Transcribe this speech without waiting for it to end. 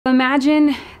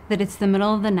Imagine that it's the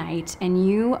middle of the night and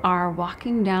you are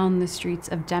walking down the streets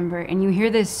of Denver and you hear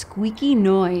this squeaky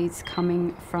noise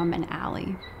coming from an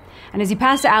alley. And as you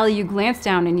pass the alley, you glance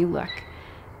down and you look,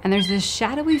 and there's this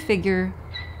shadowy figure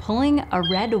pulling a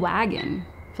red wagon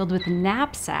filled with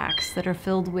knapsacks that are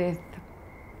filled with...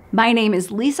 My name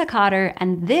is Lisa Cotter,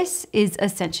 and this is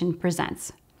Ascension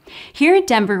Presents. Here in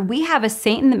Denver, we have a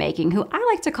saint in the making who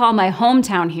I like to call my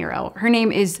hometown hero. Her name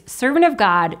is Servant of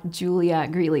God, Julia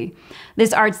Greeley.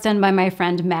 This art's done by my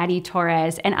friend Maddie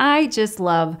Torres, and I just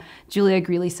love Julia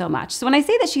Greeley so much. So when I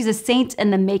say that she's a saint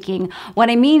in the making, what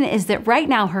I mean is that right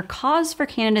now her cause for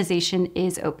canonization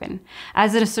is open.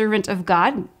 As a servant of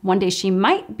God, one day she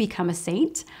might become a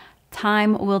saint.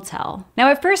 Time will tell. Now,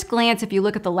 at first glance, if you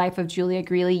look at the life of Julia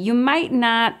Greeley, you might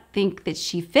not think that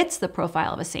she fits the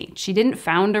profile of a saint. She didn't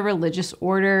found a religious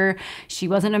order. She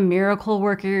wasn't a miracle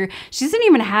worker. She doesn't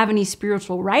even have any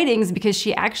spiritual writings because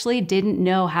she actually didn't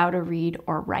know how to read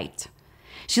or write.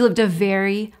 She lived a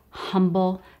very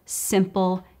humble,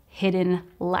 simple, hidden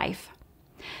life.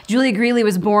 Julia Greeley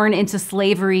was born into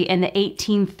slavery in the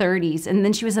 1830s, and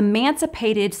then she was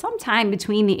emancipated sometime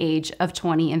between the age of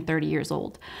 20 and 30 years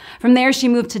old. From there, she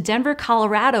moved to Denver,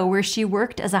 Colorado, where she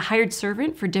worked as a hired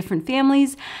servant for different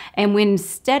families, and when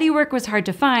steady work was hard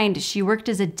to find, she worked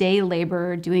as a day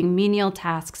laborer doing menial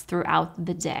tasks throughout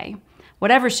the day.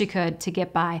 Whatever she could to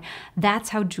get by. That's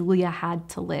how Julia had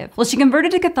to live. Well, she converted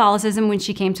to Catholicism when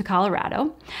she came to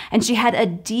Colorado, and she had a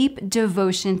deep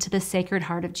devotion to the Sacred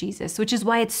Heart of Jesus, which is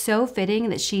why it's so fitting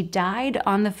that she died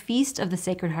on the Feast of the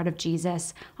Sacred Heart of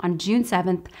Jesus on June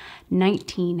 7th,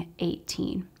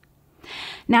 1918.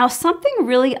 Now, something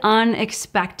really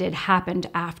unexpected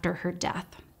happened after her death.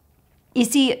 You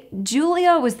see,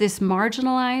 Julia was this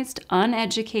marginalized,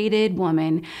 uneducated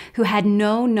woman who had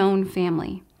no known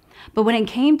family. But when it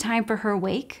came time for her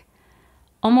wake,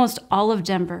 almost all of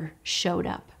Denver showed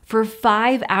up. For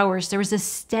 5 hours, there was a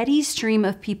steady stream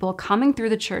of people coming through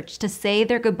the church to say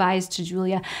their goodbyes to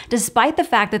Julia, despite the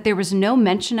fact that there was no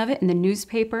mention of it in the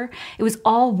newspaper. It was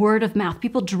all word of mouth.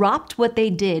 People dropped what they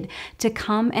did to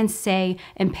come and say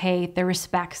and pay their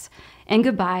respects and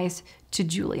goodbyes to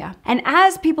Julia. And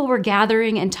as people were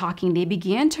gathering and talking, they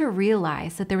began to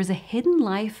realize that there was a hidden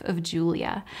life of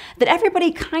Julia that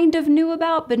everybody kind of knew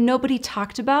about, but nobody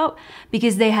talked about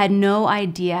because they had no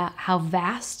idea how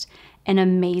vast and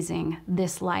amazing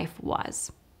this life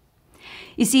was.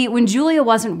 You see, when Julia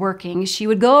wasn't working, she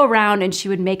would go around and she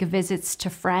would make visits to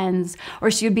friends,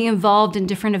 or she would be involved in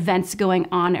different events going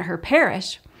on at her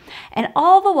parish. And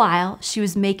all the while, she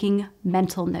was making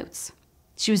mental notes.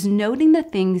 She was noting the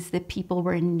things that people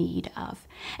were in need of.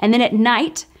 And then at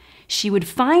night, she would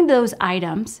find those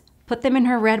items, put them in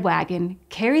her red wagon,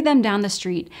 carry them down the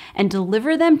street, and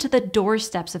deliver them to the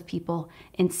doorsteps of people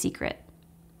in secret.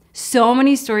 So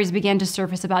many stories began to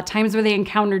surface about times where they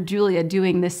encountered Julia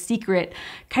doing this secret,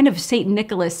 kind of St.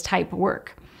 Nicholas type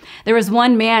work. There was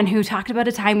one man who talked about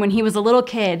a time when he was a little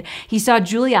kid. He saw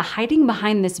Julia hiding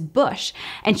behind this bush,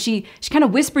 and she kind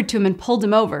of whispered to him and pulled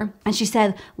him over. And she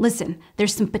said, "Listen,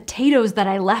 there's some potatoes that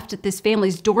I left at this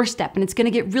family's doorstep, and it's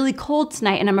gonna get really cold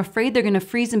tonight, and I'm afraid they're gonna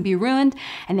freeze and be ruined,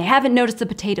 and they haven't noticed the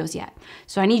potatoes yet.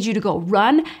 So I need you to go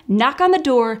run, knock on the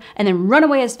door, and then run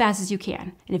away as fast as you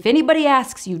can. And if anybody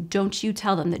asks you, don't you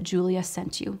tell them that Julia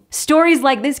sent you." Stories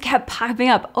like this kept popping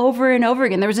up over and over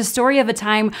again. There was a story of a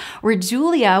time where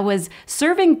Julia was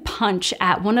serving punch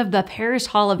at one of the parish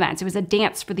hall events. It was a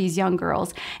dance for these young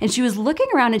girls. And she was looking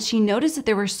around and she noticed that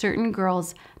there were certain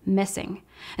girls missing.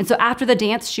 And so after the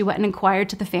dance, she went and inquired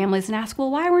to the families and asked, well,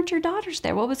 why weren't your daughters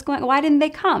there? What was going on? Why didn't they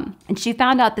come? And she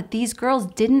found out that these girls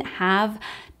didn't have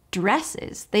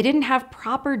dresses. They didn't have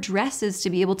proper dresses to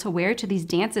be able to wear to these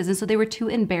dances. And so they were too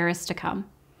embarrassed to come.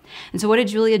 And so what did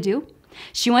Julia do?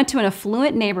 She went to an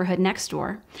affluent neighborhood next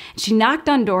door. She knocked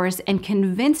on doors and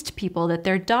convinced people that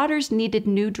their daughters needed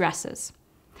new dresses.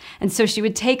 And so she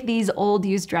would take these old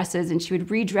used dresses and she would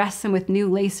redress them with new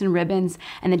lace and ribbons,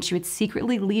 and then she would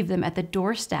secretly leave them at the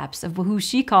doorsteps of who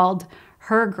she called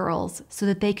her girls so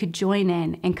that they could join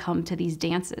in and come to these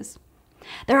dances.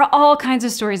 There are all kinds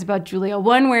of stories about Julia.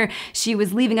 One where she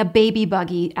was leaving a baby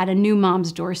buggy at a new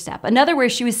mom's doorstep. Another where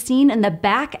she was seen in the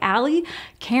back alley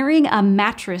carrying a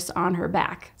mattress on her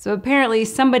back. So apparently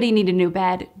somebody needed a new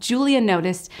bed. Julia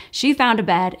noticed, she found a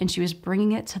bed, and she was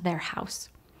bringing it to their house.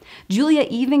 Julia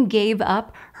even gave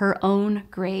up her own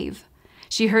grave.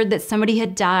 She heard that somebody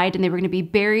had died and they were going to be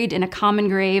buried in a common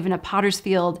grave in a potter's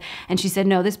field. And she said,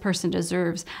 no, this person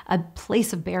deserves a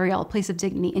place of burial, a place of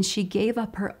dignity. And she gave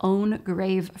up her own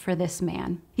grave for this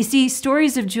man. You see,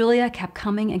 stories of Julia kept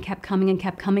coming and kept coming and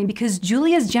kept coming because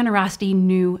Julia's generosity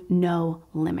knew no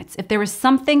limits. If there was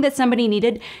something that somebody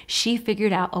needed, she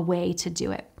figured out a way to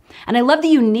do it. And I love the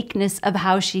uniqueness of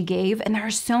how she gave. And there are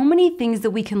so many things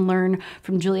that we can learn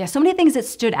from Julia, so many things that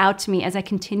stood out to me as I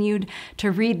continued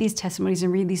to read these testimonies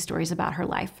and read these stories about her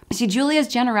life. See, Julia's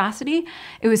generosity,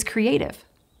 it was creative.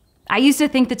 I used to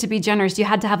think that to be generous, you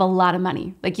had to have a lot of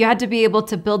money. Like you had to be able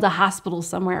to build a hospital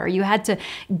somewhere, or you had to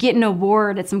get an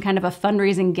award at some kind of a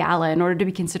fundraising gala in order to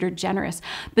be considered generous.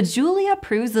 But Julia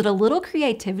proves that a little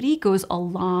creativity goes a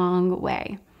long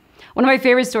way. One of my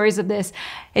favorite stories of this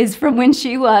is from when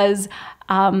she was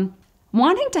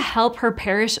wanting to help her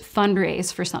parish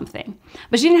fundraise for something.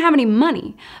 But she didn't have any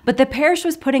money. But the parish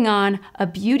was putting on a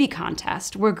beauty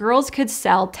contest where girls could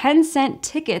sell 10-cent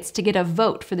tickets to get a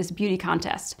vote for this beauty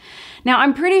contest. Now,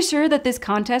 I'm pretty sure that this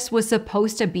contest was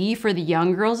supposed to be for the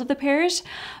young girls of the parish,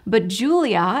 but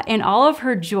Julia, in all of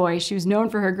her joy, she was known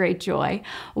for her great joy,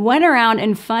 went around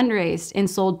and fundraised and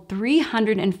sold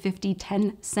 350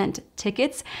 10-cent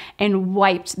tickets and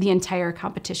wiped the entire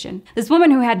competition. This woman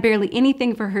who had barely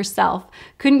anything for herself,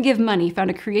 couldn't give money, found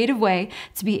a creative way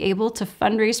to be able to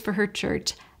fundraise for her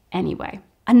church anyway.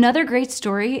 Another great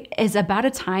story is about a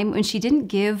time when she didn't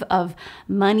give of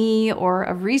money or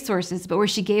of resources, but where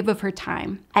she gave of her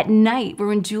time. At night, where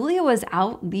when Julia was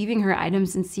out leaving her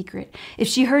items in secret, if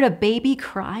she heard a baby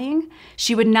crying,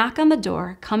 she would knock on the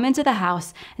door, come into the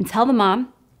house, and tell the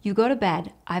mom, "You go to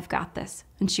bed, I've got this."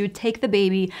 And she would take the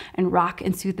baby and rock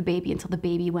and soothe the baby until the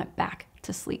baby went back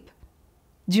to sleep.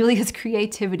 Julia's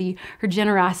creativity, her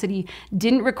generosity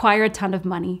didn't require a ton of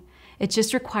money. It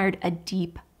just required a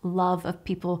deep love of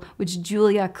people, which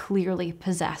Julia clearly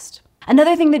possessed.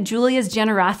 Another thing that Julia's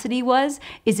generosity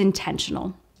is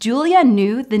intentional. Julia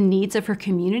knew the needs of her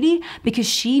community because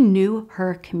she knew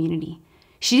her community.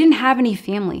 She didn't have any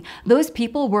family. Those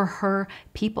people were her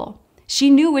people. She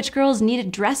knew which girls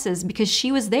needed dresses because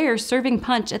she was there serving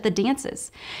punch at the dances.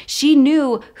 She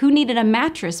knew who needed a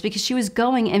mattress because she was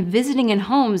going and visiting in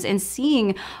homes and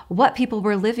seeing what people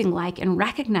were living like and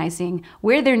recognizing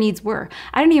where their needs were.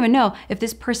 I don't even know if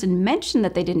this person mentioned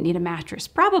that they didn't need a mattress.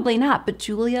 Probably not, but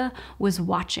Julia was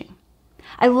watching.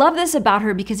 I love this about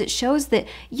her because it shows that,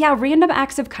 yeah, random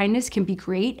acts of kindness can be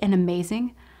great and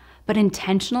amazing, but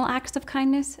intentional acts of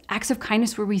kindness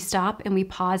where we stop and we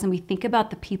pause and we think about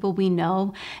the people we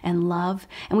know and love,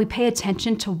 and we pay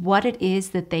attention to what it is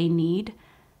that they need,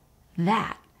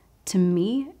 that, to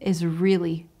me, is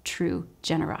really true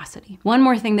generosity. One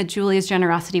more thing that Julia's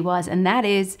generosity was, and that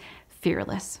is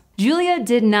fearless. Julia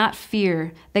did not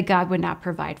fear that God would not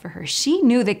provide for her. She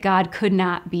knew that God could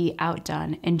not be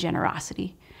outdone in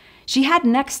generosity. She had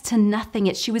next to nothing,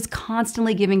 yet she was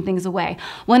constantly giving things away.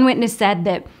 One witness said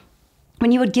that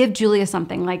when you would give Julia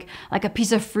something like a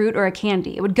piece of fruit or a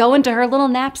candy, it would go into her little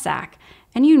knapsack,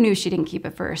 and you knew she didn't keep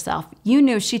it for herself. You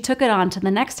knew she took it on to the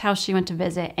next house she went to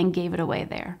visit and gave it away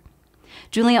there.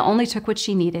 Julia only took what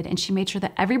she needed, and she made sure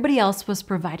that everybody else was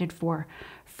provided for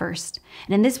first.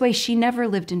 And in this way, she never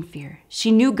lived in fear. She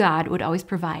knew God would always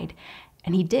provide,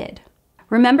 and he did.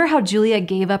 Remember how Julia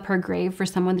gave up her grave for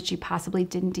someone that she possibly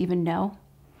didn't even know?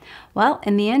 Well,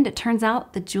 in the end, it turns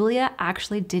out that Julia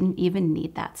actually didn't even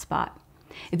need that spot.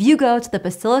 If you go to the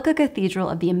Basilica Cathedral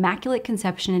of the Immaculate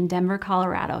Conception in Denver,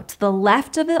 Colorado, to the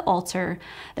left of the altar,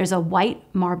 there's a white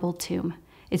marble tomb.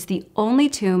 It's the only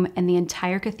tomb in the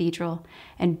entire cathedral,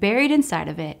 and buried inside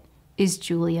of it is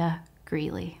Julia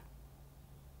Greeley.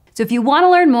 So if you want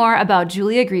to learn more about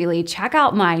Julia Greeley, check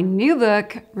out my new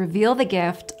book, Reveal the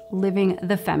Gift, Living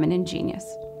the Feminine Genius.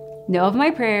 Know of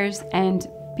my prayers and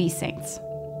be saints.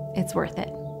 It's worth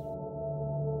it.